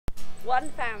One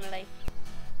family.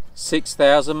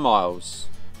 6,000 miles.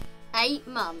 8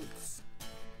 months.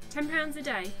 £10 a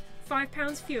day,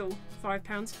 £5 fuel,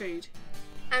 £5 food.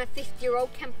 And a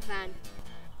 50-year-old campervan.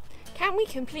 Can we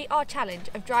complete our challenge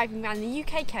of driving around the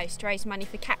UK coast to raise money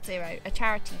for CatZero, a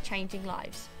charity changing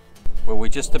lives? Will we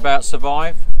just about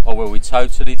survive, or will we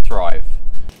totally thrive?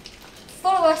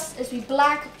 Follow us as we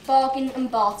blag, bargain and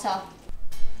barter.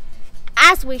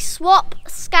 As we swap,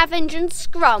 scavenge and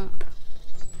scrump.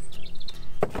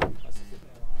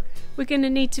 We're going to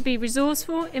need to be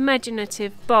resourceful,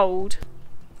 imaginative, bold.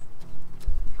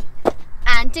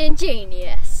 And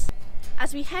ingenious.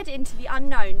 As we head into the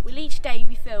unknown, will each day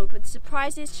be filled with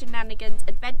surprises, shenanigans,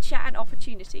 adventure and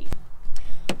opportunities?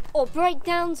 Or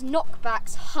breakdowns,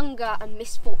 knockbacks, hunger and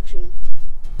misfortune.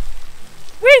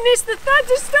 Witness the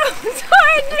thunderstorms,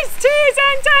 tiredness, tears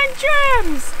and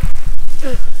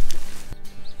tantrums!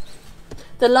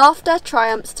 The laughter,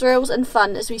 triumphs, thrills and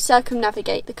fun as we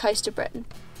circumnavigate the coast of Britain.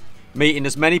 Meeting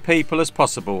as many people as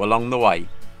possible along the way.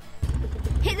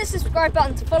 Hit the subscribe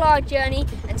button to follow our journey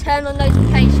and turn on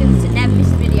notifications to never miss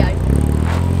a video.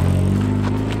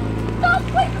 Stop!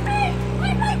 Wait for me!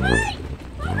 Wait!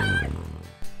 Oh no!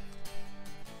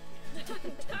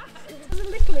 It's a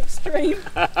little extreme.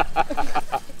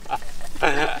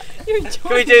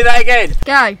 Can we do that again?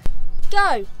 Go!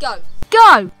 Go! Go!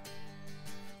 Go!